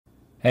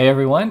Hey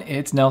everyone,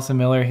 it's Nelson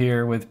Miller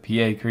here with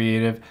PA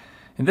Creative.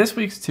 In this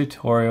week's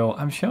tutorial,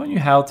 I'm showing you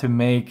how to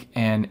make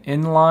an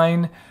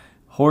inline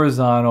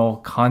horizontal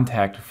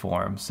contact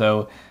form.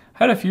 So I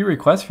had a few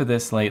requests for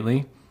this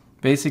lately.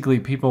 Basically,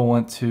 people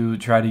want to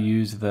try to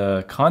use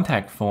the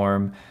contact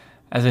form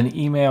as an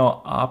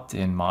email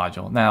opt-in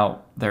module.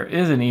 Now, there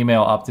is an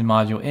email opt-in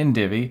module in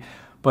Divi,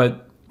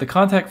 but the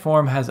contact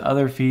form has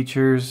other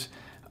features.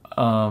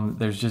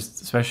 There's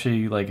just,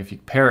 especially like if you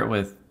pair it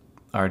with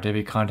our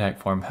Divi contact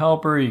form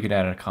helper, you could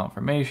add a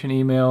confirmation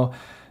email.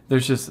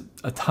 There's just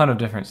a ton of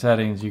different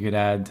settings you could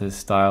add to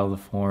style the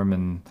form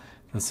and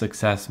the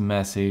success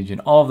message and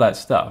all of that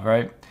stuff,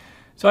 right?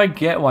 So I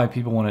get why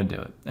people want to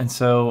do it. And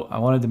so I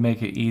wanted to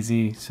make it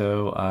easy.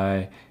 So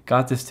I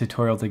got this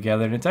tutorial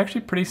together, and it's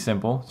actually pretty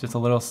simple. It's just a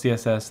little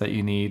CSS that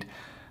you need.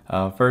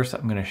 First,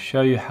 I'm going to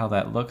show you how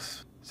that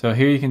looks. So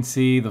here you can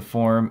see the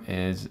form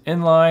is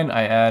inline.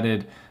 I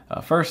added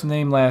first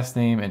name, last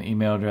name, and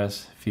email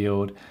address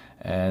field.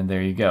 And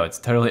there you go. It's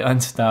totally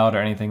unstyled or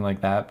anything like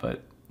that,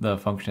 but the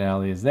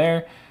functionality is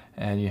there,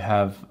 and you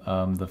have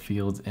the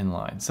fields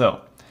inline.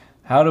 So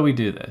how do we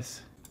do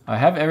this? I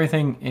have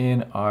everything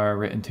in our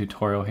written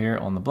tutorial here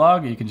on the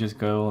blog. You can just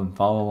go and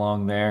follow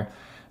along there.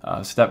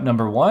 Step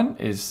number one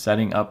is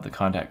setting up the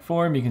contact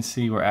form. You can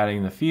see we're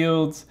adding the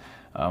fields.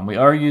 We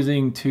are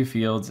using two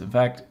fields. In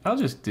fact, I'll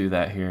just do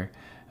that here.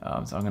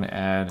 So I'm going to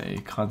add a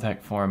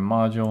contact form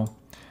module.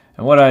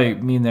 And what I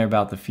mean there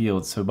about the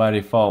fields, so by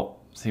default,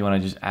 see when I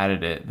just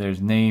added it,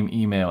 there's name,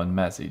 email, and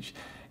message.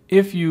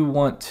 If you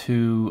want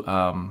to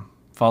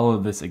follow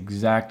this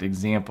exact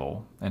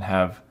example and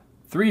have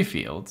three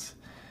fields,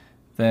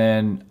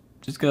 then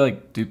just go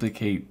like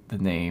duplicate the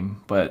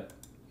name, but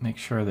make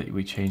sure that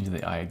we change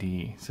the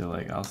ID. So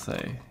like I'll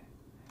say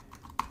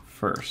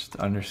first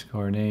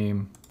underscore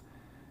name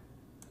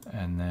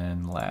and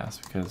then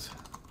last, because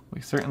we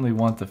certainly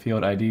want the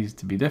field IDs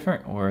to be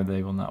different or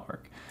they will not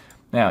work.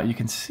 Now you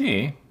can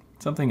see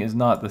something is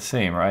not the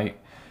same, right?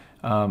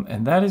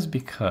 And that is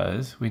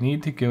because we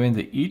need to go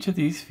into each of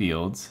these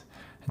fields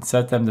and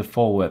set them to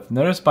full width.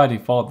 Notice by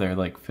default they're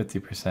like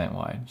 50%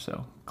 wide.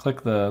 So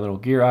click the little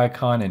gear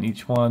icon in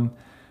each one,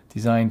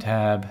 design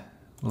tab,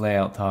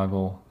 layout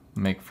toggle,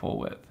 make full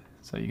width.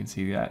 So you can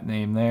see that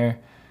name there,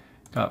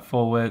 got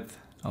full width.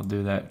 I'll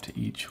do that to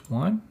each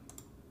one.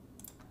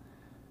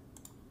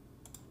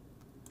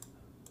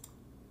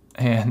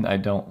 And I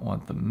don't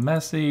want the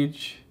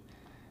message.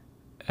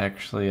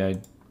 Actually,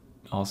 I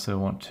also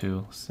want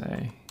to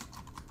say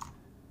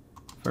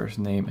first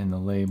name in the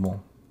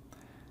label.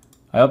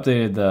 I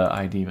updated the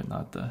ID, but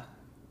not the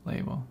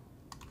label.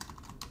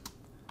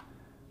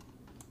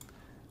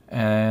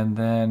 And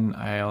then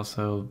I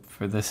also,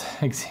 for this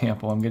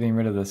example, I'm getting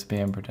rid of the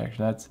spam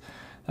protection.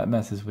 That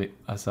messes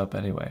us up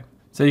anyway.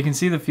 So you can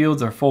see the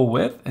fields are full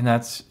width, and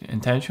that's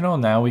intentional.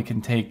 Now we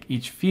can take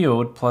each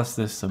field plus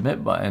this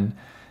submit button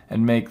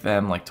and make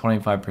them like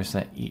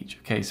 25% each.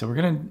 Okay, so we're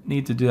gonna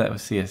need to do that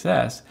with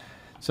CSS.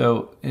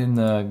 So in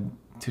the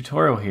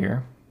tutorial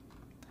here,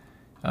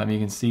 you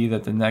can see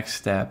that the next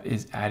step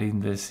is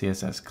adding this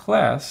CSS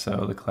class.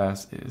 So the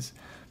class is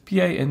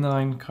PA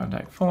Inline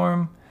Contact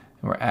Form,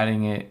 and we're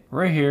adding it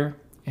right here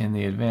in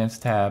the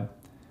Advanced tab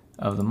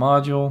of the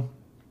module,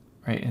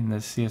 right in the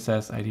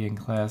CSS ID and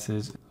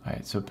classes. All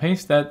right, so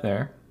paste that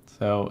there.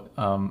 So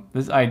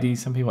this ID,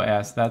 some people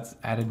ask, that's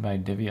added by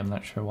Divi. I'm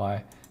not sure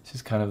why. It's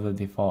just kind of the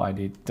default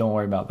ID. Don't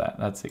worry about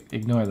that.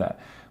 Ignore that.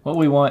 What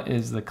we want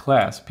is the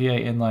class, PA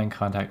Inline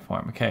Contact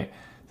Form. Okay.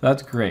 So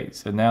that's great.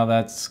 So now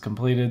that's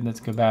completed. Let's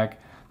go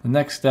back. The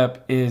next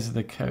step is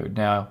the code.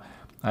 Now,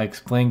 I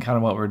explained kind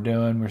of what we're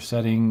doing. We're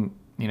setting,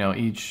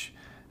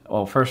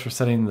 first we're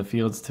setting the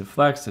fields to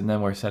flex, and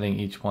then we're setting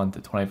each one to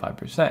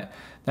 25%.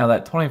 Now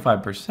that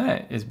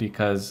 25% is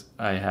because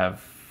I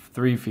have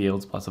three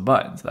fields plus a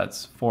button. So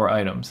that's 4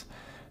 items,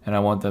 and I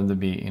want them to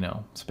be,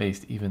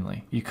 spaced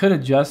evenly. You could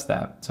adjust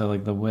that. So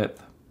like the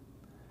width,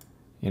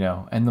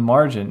 and the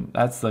margin,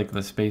 that's like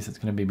the space that's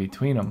going to be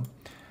between them.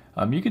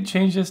 You could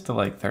change this to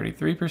like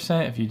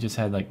 33% if you just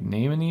had like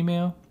name and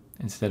email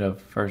instead of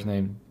first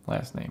name,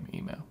 last name,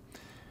 email.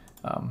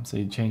 So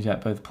you change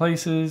that both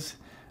places.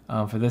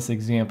 For this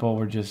example,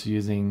 we're just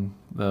using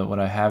what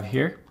I have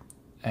here.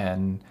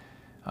 And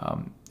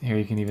here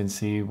you can even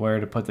see where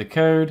to put the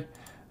code.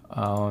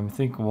 I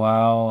think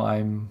while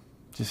I'm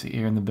just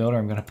here in the builder,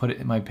 I'm going to put it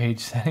in my page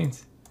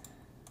settings.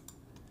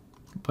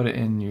 Put it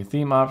in your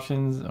theme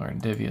options or in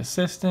Divi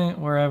Assistant,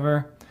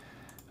 wherever.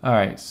 All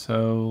right,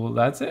 so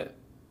that's it.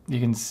 You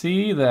can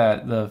see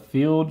that the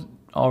field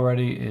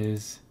already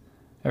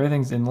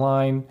everything's in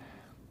line.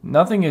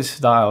 Nothing is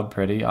styled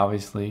pretty,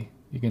 obviously.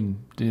 You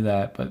can do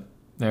that, but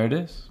there it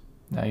is.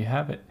 Now you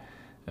have it.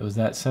 It was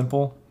that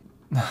simple.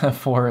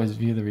 4 is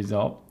view the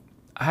result.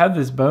 I have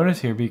this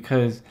bonus here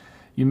because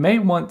you may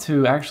want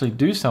to actually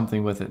do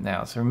something with it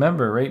now. So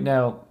remember, right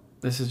now,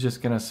 this is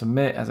just going to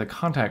submit as a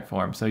contact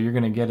form. So you're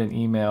going to get an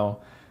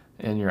email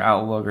in your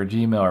Outlook or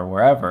Gmail or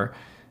wherever,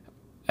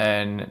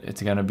 and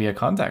it's going to be a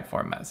contact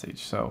form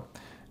message. So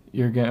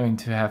you're going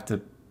to have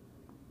to,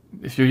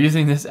 if you're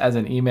using this as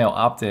an email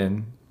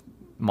opt-in,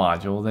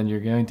 module, then you're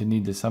going to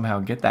need to somehow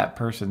get that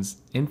person's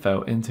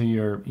info into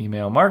your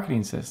email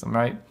marketing system,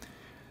 right?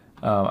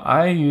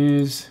 I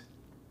use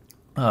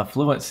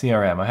Fluent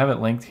CRM. I have it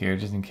linked here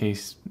just in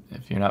case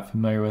if you're not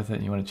familiar with it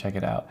and you want to check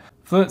it out.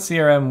 Fluent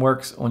CRM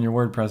works on your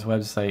WordPress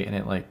website,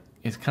 and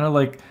it's kind of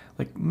like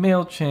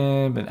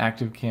MailChimp and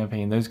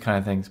ActiveCampaign, those kind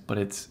of things, but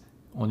it's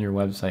on your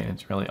website, and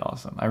it's really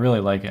awesome. I really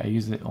like it. I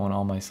use it on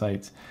all my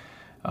sites,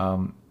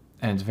 and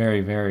it's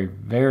very, very,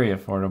 very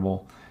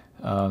affordable,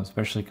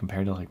 especially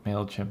compared to like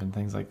MailChimp and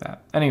things like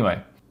that.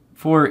 Anyway,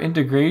 for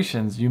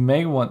integrations, you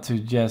may want to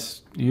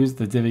just use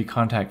the Divi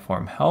contact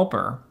form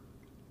helper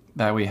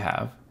that we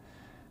have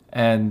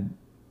and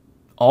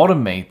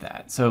automate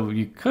that. So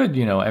you could,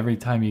 every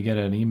time you get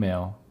an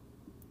email,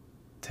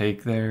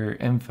 take their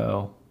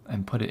info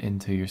and put it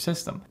into your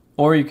system.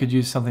 Or you could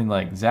use something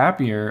like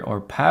Zapier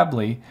or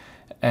Pabbly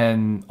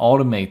and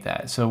automate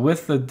that. So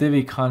with the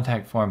Divi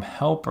contact form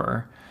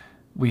helper,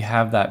 we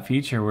have that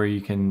feature where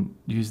you can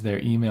use their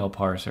email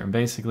parser. And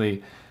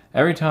basically,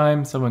 every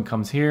time someone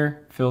comes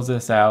here, fills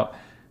this out,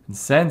 and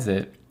sends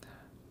it,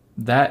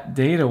 that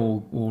data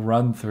will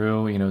run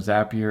through,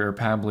 Zapier or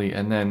Pabbly,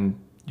 and then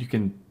you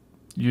can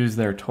use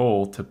their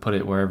tool to put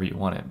it wherever you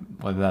want it,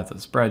 whether that's a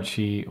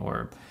spreadsheet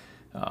or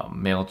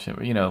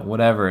MailChimp,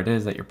 whatever it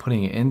is that you're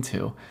putting it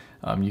into,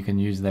 you can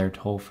use their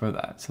tool for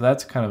that. So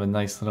that's kind of a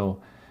nice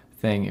little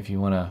thing if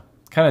you want to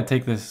kind of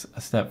take this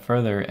a step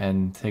further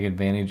and take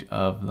advantage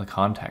of the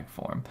contact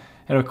form.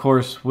 And of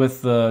course,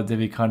 with the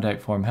Divi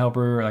contact form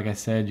helper, like I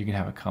said, you can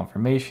have a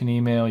confirmation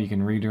email, you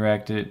can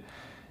redirect it,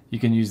 you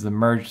can use the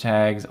merge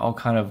tags, all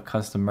kind of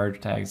custom merge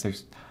tags.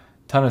 There's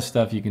a ton of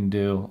stuff you can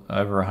do,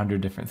 over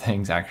 100 different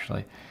things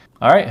actually.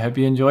 All right, hope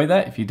you enjoyed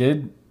that. If you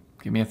did,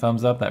 give me a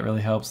thumbs up. That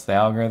really helps the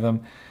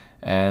algorithm.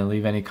 And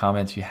leave any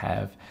comments you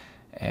have.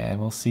 And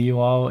we'll see you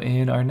all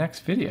in our next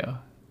video.